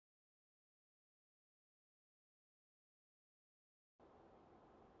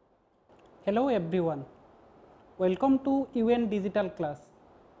Hello everyone, welcome to UN Digital class.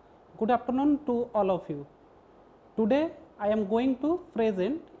 Good afternoon to all of you. Today I am going to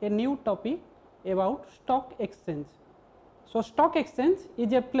present a new topic about stock exchange. So stock exchange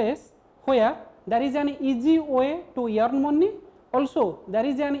is a place where there is an easy way to earn money, also there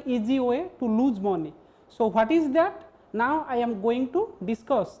is an easy way to lose money. So what is that? Now I am going to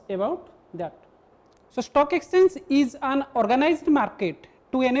discuss about that. So stock exchange is an organized market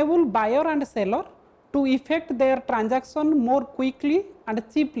to enable buyer and seller to effect their transaction more quickly and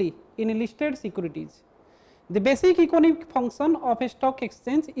cheaply in listed securities. The basic economic function of a stock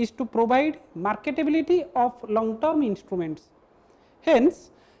exchange is to provide marketability of long-term instruments.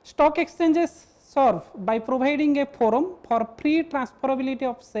 Hence, stock exchanges serve by providing a forum for free transferability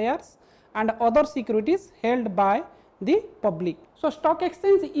of shares and other securities held by the public. So stock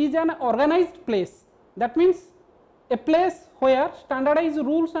exchange is an organized place. That means a place where standardized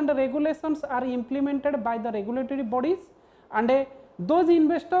rules and regulations are implemented by the regulatory bodies, and those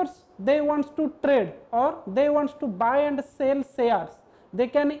investors they want to trade or they want to buy and sell shares, they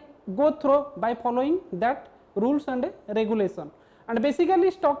can go through by following that rules and regulation. And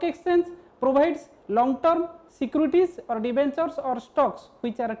basically stock exchange provides long term securities or debentures or stocks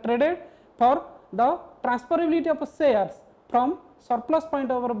which are traded for the transferability of shares from surplus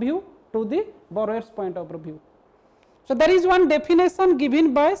point of view to the borrower's point of view. So there is one definition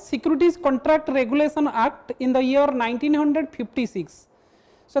given by Securities Contract Regulation Act in the year 1956.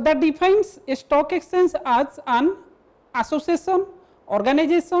 So that defines a stock exchange as an association,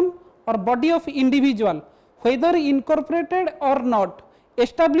 organization or body of individual, whether incorporated or not,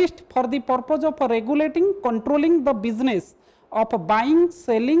 established for the purpose of regulating, controlling the business of buying,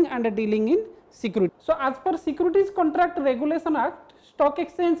 selling and dealing in securities. So as per Securities Contract Regulation Act, stock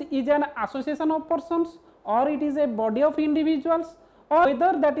exchange is an association of persons or it is a body of individuals, or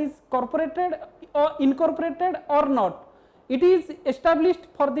whether that is corporated or incorporated or not, it is established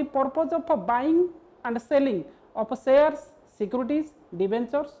for the purpose of buying and selling of shares, securities,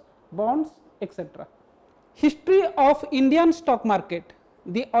 debentures, bonds, etc. History of Indian stock market.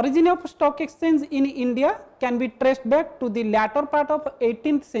 The origin of stock exchange in India can be traced back to the latter part of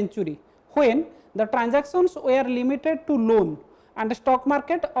 18th century, when the transactions were limited to loan and stock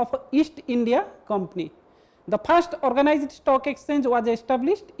market of East India Company. The first organized stock exchange was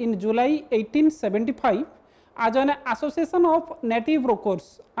established in July 1875 as an association of native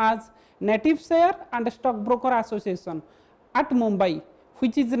brokers as Native Share and Stock Broker Association at Mumbai,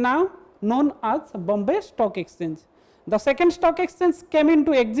 which is now known as Bombay Stock Exchange. The second stock exchange came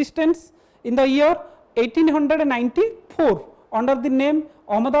into existence in the year 1894 under the name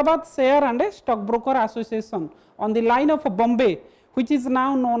Ahmedabad Share and Stock Broker Association on the line of Bombay, which is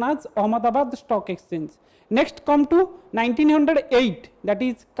now known as Ahmedabad Stock Exchange. Next come to 1908, that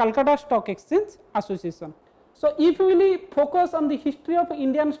is Calcutta Stock Exchange Association. So if we will focus on the history of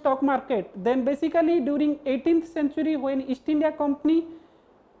Indian stock market, then basically during 18th century when East India Company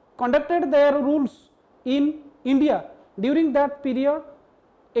conducted their rules in India, during that period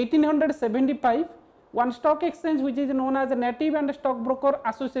 1875, one stock exchange which is known as Native and Stock Broker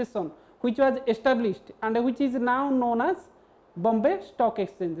Association, which was established and which is now known as Bombay Stock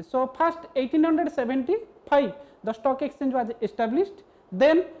Exchange. So first 1875 the stock exchange was established,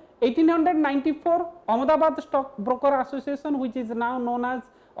 then 1894 Ahmedabad Stock Broker Association, which is now known as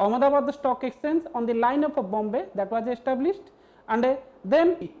Ahmedabad Stock Exchange on the line of Bombay, that was established, and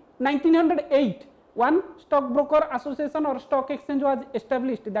then 1908 one stock broker association or stock exchange was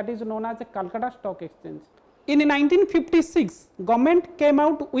established, that is known as Calcutta Stock Exchange. In 1956 government came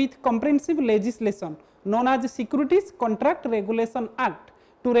out with comprehensive legislation known as Securities Contract Regulation Act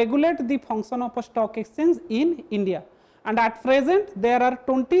to regulate the function of a stock exchange in India, and at present there are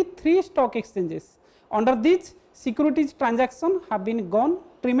 23 stock exchanges. Under these, securities transactions have been gone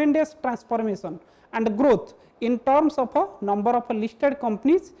tremendous transformation and growth in terms of a number of listed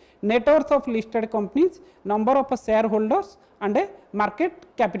companies, net worth of listed companies, number of shareholders and a market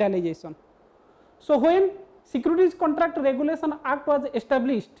capitalization. So when Securities Contract Regulation Act was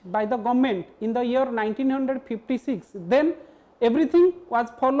established by the government in the year 1956, then everything was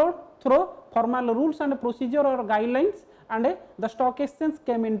followed through formal rules and procedure or guidelines, and the stock exchange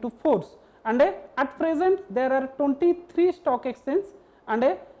came into force, and at present there are 23 stock exchanges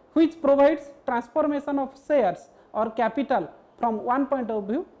and which provides transformation of shares or capital from one point of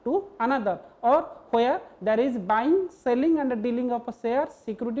view to another, or where there is buying, selling and dealing of shares,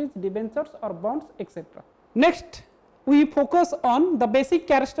 securities, debentures or bonds, etc. Next, we focus on the basic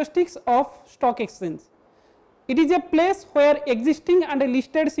characteristics of stock exchange. It is a place where existing and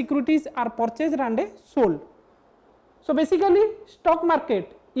listed securities are purchased and sold. So basically stock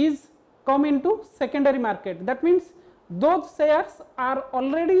market is come into secondary market. That means those shares are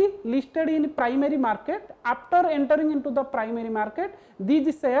already listed in primary market. After entering into the primary market,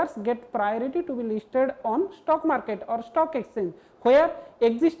 these shares get priority to be listed on stock market or stock exchange, where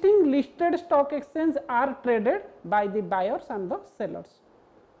existing listed stock exchange are traded by the buyers and the sellers.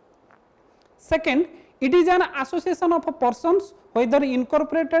 Second, it is an association of persons, whether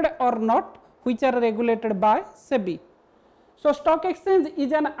incorporated or not, which are regulated by SEBI. So stock exchange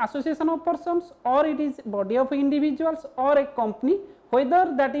is an association of persons, or it is body of individuals or a company,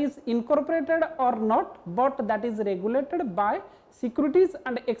 whether that is incorporated or not, but that is regulated by Securities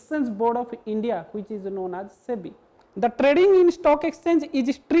and Exchange Board of India, which is known as SEBI. The trading in stock exchange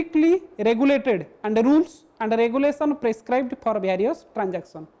is strictly regulated, and rules and regulation prescribed for various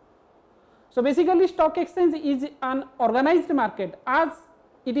transactions. So basically stock exchange is an organized market. As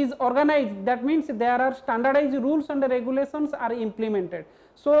it is organized, that means there are standardized rules and regulations are implemented.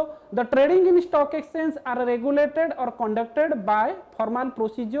 So the trading in stock exchange are regulated or conducted by formal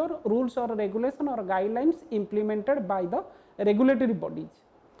procedure, rules or regulation or guidelines implemented by the regulatory bodies.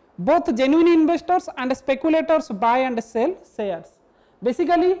 Both genuine investors and speculators buy and sell shares.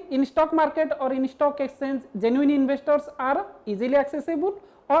 Basically in stock market or in stock exchange, genuine investors are easily accessible,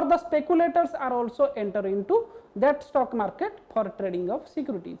 or the speculators are also enter into that stock market for trading of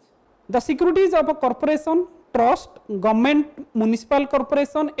securities. The securities of a corporation, trust, government, municipal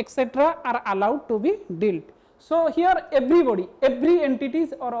corporation, etc. are allowed to be dealt. So here everybody, every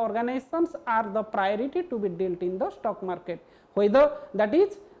entities or organizations are the priority to be dealt in the stock market, whether that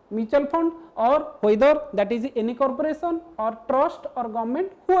is mutual fund or whether that is any corporation or trust or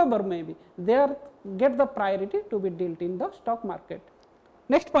government, whoever may be, they are get the priority to be dealt in the stock market.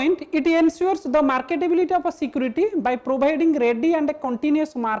 Next point, it ensures the marketability of a security by providing ready and a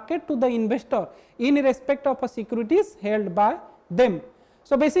continuous market to the investor in respect of a securities held by them.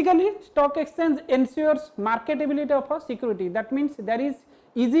 So basically stock exchange ensures marketability of a security. That means there is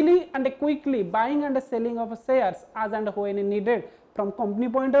easily and quickly buying and selling of shares as and when needed from company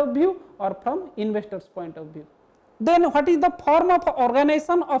point of view or from investors point of view. Then what is the form of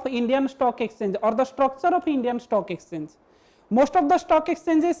organization of Indian stock exchange or the structure of Indian stock exchange? Most of the stock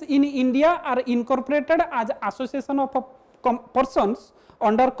exchanges in India are incorporated as association of persons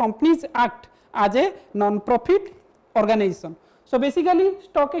under Companies Act as a non-profit organization. So basically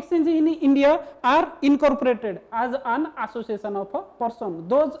stock exchange in India are incorporated as an association of a person.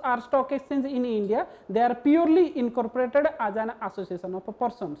 Those are stock exchange in India, they are purely incorporated as an association of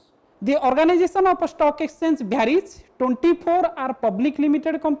persons. The organization of a stock exchange varies. 24 are public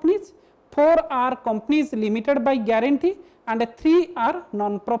limited companies, 4 are companies limited by guarantee, and 3 are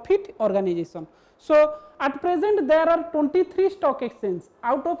non-profit organization. So at present there are 23 stock exchanges.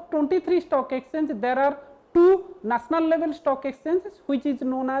 Out of 23 stock exchanges, there are 2 national level stock exchanges, which is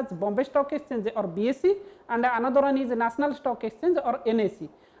known as Bombay Stock Exchange or BSE, and another one is National Stock Exchange or NSE.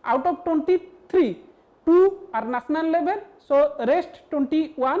 Out of 23, 2 are national level, so rest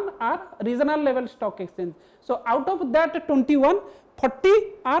 21 are regional level stock exchange. So out of that 21, 40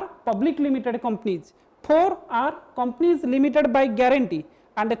 are public limited companies, 4 are companies limited by guarantee,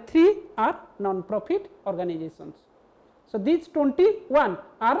 and 3 are non-profit organizations. So these 21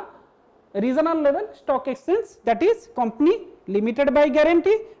 are regional level stock exchange, that is company limited by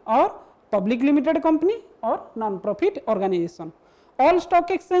guarantee or public limited company or non-profit organization. All stock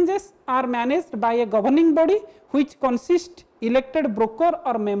exchanges are managed by a governing body which consists elected broker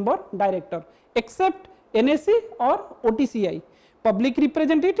or member director, except NSE or OTCI, public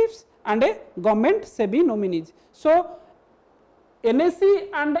representatives and a government SEBI nominees. So NSE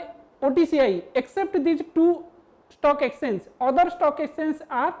and OTCI, except these 2 stock exchanges, other stock exchanges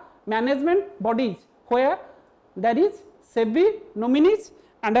are management bodies where there is SEBI nominees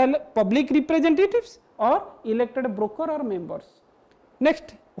and public representatives or elected broker or members.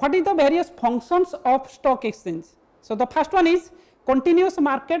 Next, what is the various functions of stock exchange? So the first one is continuous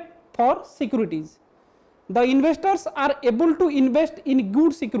market for securities. The investors are able to invest in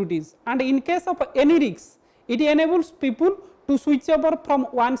good securities, and in case of any risks, it enables people to switch over from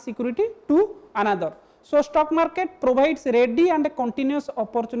one security to another. So stock market provides ready and continuous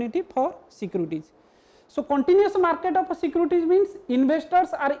opportunity for securities. So continuous market of securities means investors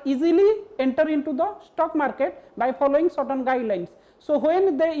are easily enter into the stock market by following certain guidelines. So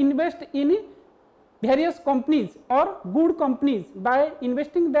when they invest in various companies or good companies by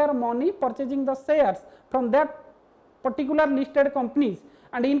investing their money, purchasing the shares from that particular listed companies,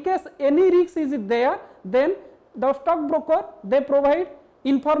 and in case any risk is there, then the stock broker, they provide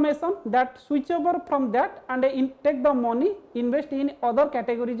information that switch over from that and take the money, invest in other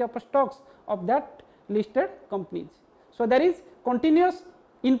categories of stocks of that listed companies. So there is continuous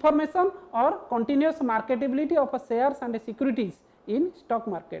information or continuous marketability of shares and securities in stock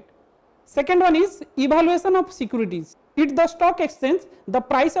market. Second one is evaluation of securities. At the stock exchange, the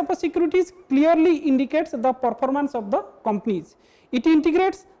price of a securities clearly indicates the performance of the companies. It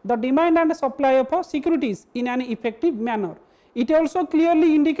integrates the demand and supply of securities in an effective manner. It also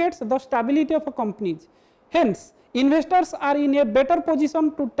clearly indicates the stability of companies. Hence, investors are in a better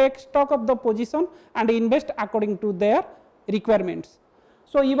position to take stock of the position and invest according to their requirements.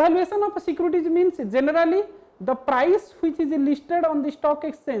 So, evaluation of securities means generally the price which is listed on the stock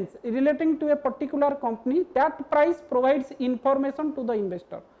exchange relating to a particular company, that price provides information to the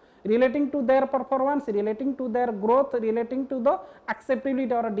investor relating to their performance, relating to their growth, relating to the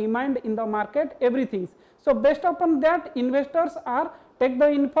acceptability or demand in the market, everything. So, based upon that, investors are take the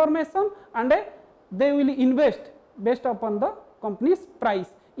information and they will invest based upon the company's price.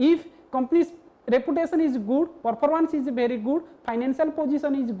 If company's reputation is good, performance is very good, financial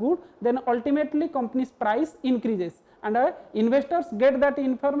position is good, then ultimately company's price increases and investors get that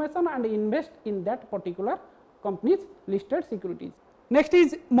information and invest in that particular company's listed securities. Next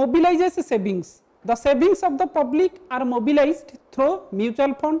is mobilizes savings. The savings of the public are mobilized through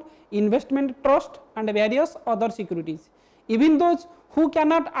mutual fund, investment trust and various other securities. Even those who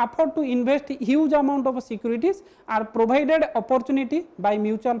cannot afford to invest huge amount of securities are provided opportunity by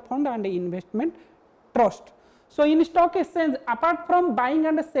mutual fund and investment trust. So, in stock exchange, apart from buying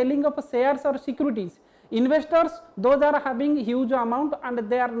and selling of shares or securities, investors, those are having huge amount and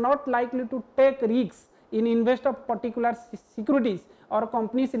they are not likely to take risks in invest of particular securities or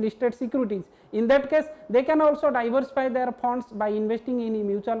companies listed securities. In that case, they can also diversify their funds by investing in a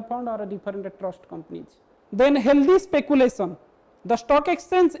mutual fund or a different trust companies. Then healthy speculation. The stock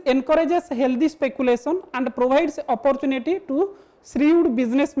exchange encourages healthy speculation and provides opportunity to shrewd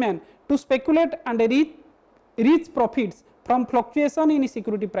businessmen to speculate and reach profits from fluctuation in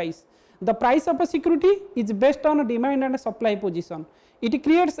security price. The price of a security is based on demand and supply position. It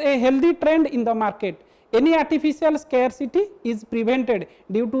creates a healthy trend in the market. Any artificial scarcity is prevented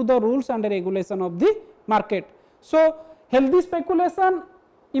due to the rules and regulation of the market. So, healthy speculation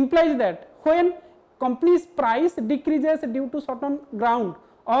implies that when company's price decreases due to certain ground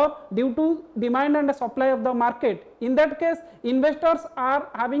or due to demand and supply of the market, in that case investors are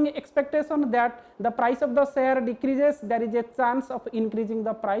having expectation that the price of the share decreases, there is a chance of increasing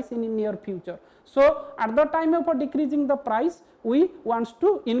the price in near future. So, at the time of decreasing the price, we want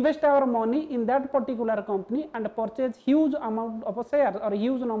to invest our money in that particular company and purchase huge amount of shares or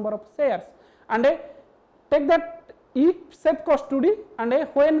huge number of shares and take that safe custody, and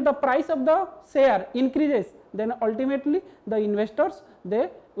when the price of the share increases, then ultimately the investors, they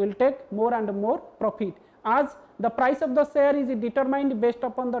will take more and more profit, as the price of the share is determined based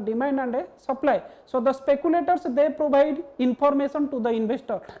upon the demand and supply. So, the speculators, they provide information to the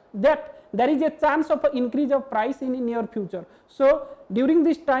investor that there is a chance of increase of price in near future. So, during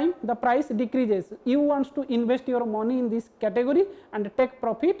this time the price decreases, you want to invest your money in this category and take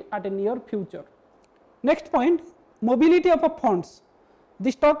profit at a near future. Next point, mobility of funds.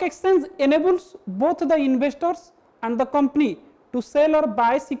 The stock exchange enables both the investors and the company to sell or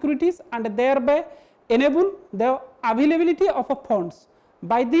buy securities and thereby enable the availability of funds.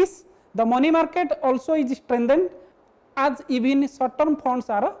 By this, the money market also is strengthened, as even short term funds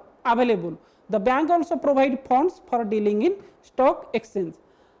are available. The bank also provide funds for dealing in stock exchange.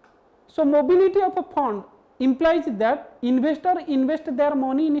 So, mobility of a fund implies that investor invest their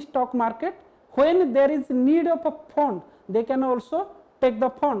money in stock market. When there is need of a fund, they can also take the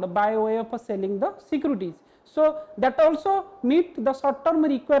fund by way of selling the securities. So, that also meet the short term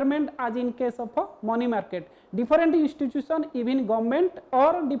requirement as in case of a money market. Different institution, even government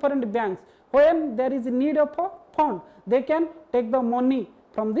or different banks, when there is need of a fund, they can take the money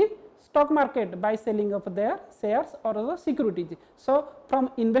from the stock market by selling of their shares or the securities. So,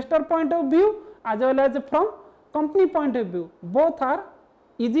 from investor point of view as well as from company point of view, both are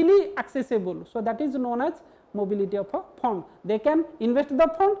easily accessible. So, that is known as mobility of a fund. They can invest the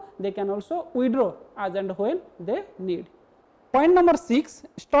fund, they can also withdraw as and when they need. Point number 6,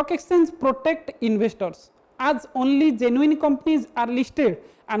 stock exchange protect investors. As only genuine companies are listed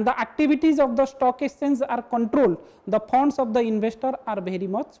and the activities of the stock exchange are controlled, the funds of the investor are very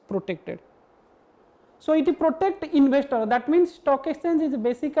much protected. So, it protect investor, that means stock exchange is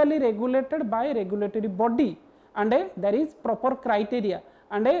basically regulated by regulatory body and there is proper criteria,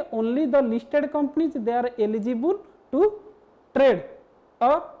 and only the listed companies, they are eligible to trade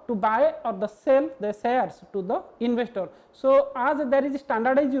or to buy or the sell the shares to the investor. So, as there is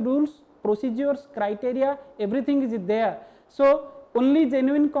standardized rules, procedures, criteria, everything is there. So, only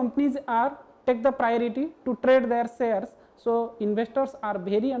genuine companies are take the priority to trade their shares. So investors are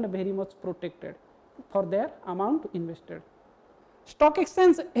very and very much protected for their amount invested. Stock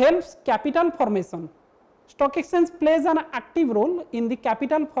exchange helps capital formation. Stock exchange plays an active role in the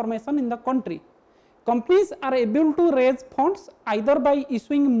capital formation in the country. Companies are able to raise funds either by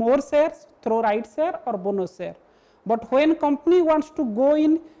issuing more shares through right share or bonus share. But when company wants to go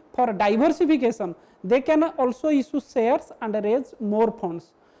in for diversification, they can also issue shares and raise more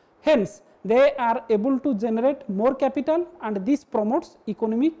funds. Hence, they are able to generate more capital, and this promotes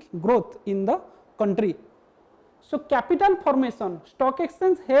economic growth in the country. So capital formation, stock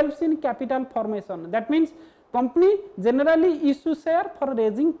exchange helps in capital formation. That means company generally issue share for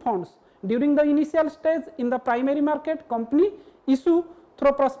raising funds. During the initial stage in the primary market, company issue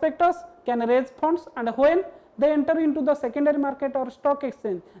through prospectus can raise funds, and when they enter into the secondary market or stock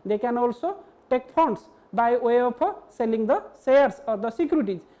exchange, they can also take funds by way of selling the shares or the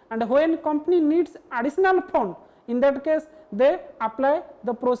securities. And when company needs additional fund, in that case they apply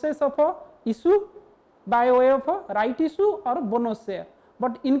the process of issue by way of right issue or bonus share.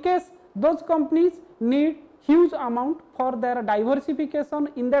 But in case those companies need huge amount for their diversification,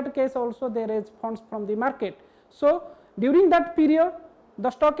 in that case also they raise funds from the market. So during that period, the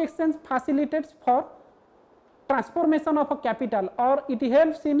stock exchange facilitates for transformation of a capital, or it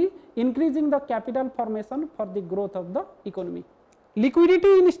helps in increasing the capital formation for the growth of the economy.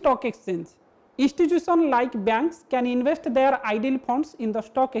 Liquidity in stock exchange. Institutions like banks can invest their idle funds in the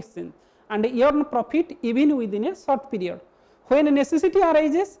stock exchange and earn profit even within a short period. When necessity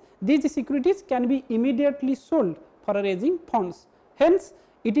arises, these securities can be immediately sold for raising funds. Hence,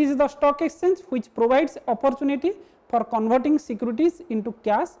 it is the stock exchange which provides opportunity for converting securities into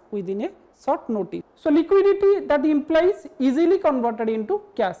cash within a short notice. So liquidity that implies easily converted into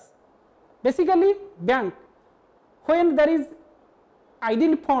cash. Basically, bank, when there is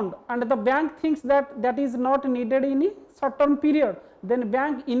idle fund and the bank thinks that that is not needed in a short term period, then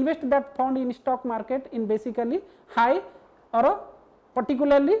bank invest that fund in stock market in basically high or a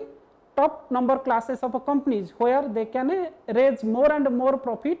particularly top number classes of companies, where they can raise more and more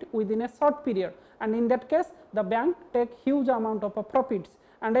profit within a short period, and in that case the bank take huge amount of profits.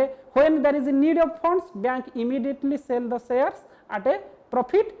 And when there is a need of funds, bank immediately sell the shares at a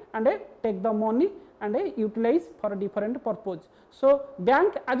profit and take the money and utilize for a different purpose. So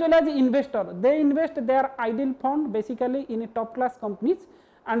bank as well as investor, they invest their idle fund basically in a top class companies,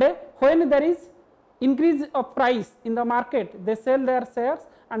 and when there is increase of price in the market, they sell their shares,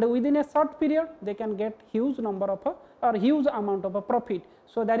 and within a short period they can get huge number of or huge amount of a profit.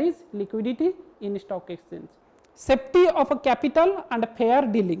 So there is liquidity in stock exchange. Safety of a capital and fair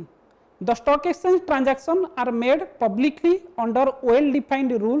dealing. The stock exchange transactions are made publicly under well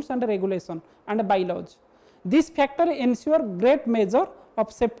defined rules and regulations and bylaws. This factor ensure great measure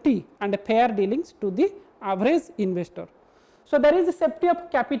of safety and fair dealings to the average investor. So there is a safety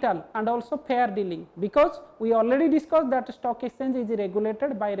of capital and also fair dealing, because we already discussed that stock exchange is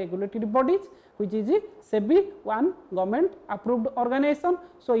regulated by regulatory bodies, which is a SEBI, one government approved organization.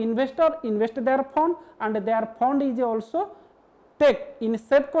 So investor invest their fund, and their fund is also take in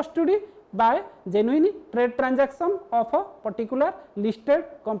safe custody by genuine trade transaction of a particular listed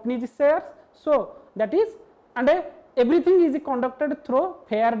company's shares. So that is, and everything is conducted through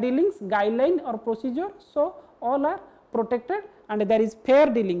fair dealings guideline or procedure. So all are protected, and there is fair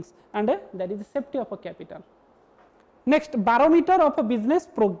dealings, and there is safety of a capital. Next, barometer of a business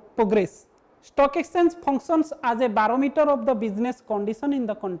progress. Stock exchange functions as a barometer of the business condition in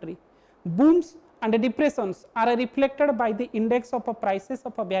the country. Booms and depressions are reflected by the index of prices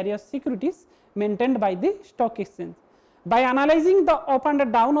of various securities maintained by the stock exchange. By analyzing the up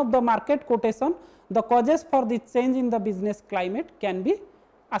and down of the market quotation, the causes for the change in the business climate can be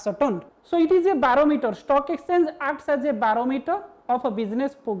ascertained. So it is a barometer. Stock exchange acts as a barometer of a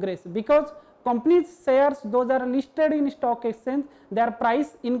business progress, because companies shares those are listed in stock exchange, their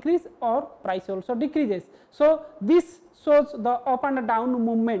price increase or price also decreases. So this shows the up and down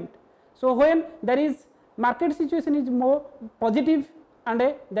movement. So when there is market situation is more positive,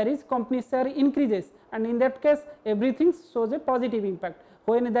 and there is company share increases, and in that case everything shows a positive impact.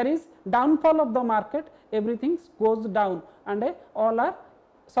 When there is downfall of the market, everything goes down, and all are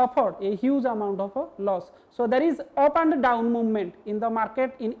suffered a huge amount of loss. So there is up and down movement in the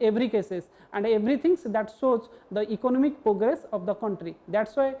market in every cases, and everything that shows the economic progress of the country.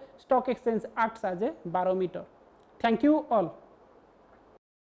 That's why stock exchange acts as a barometer. Thank you all.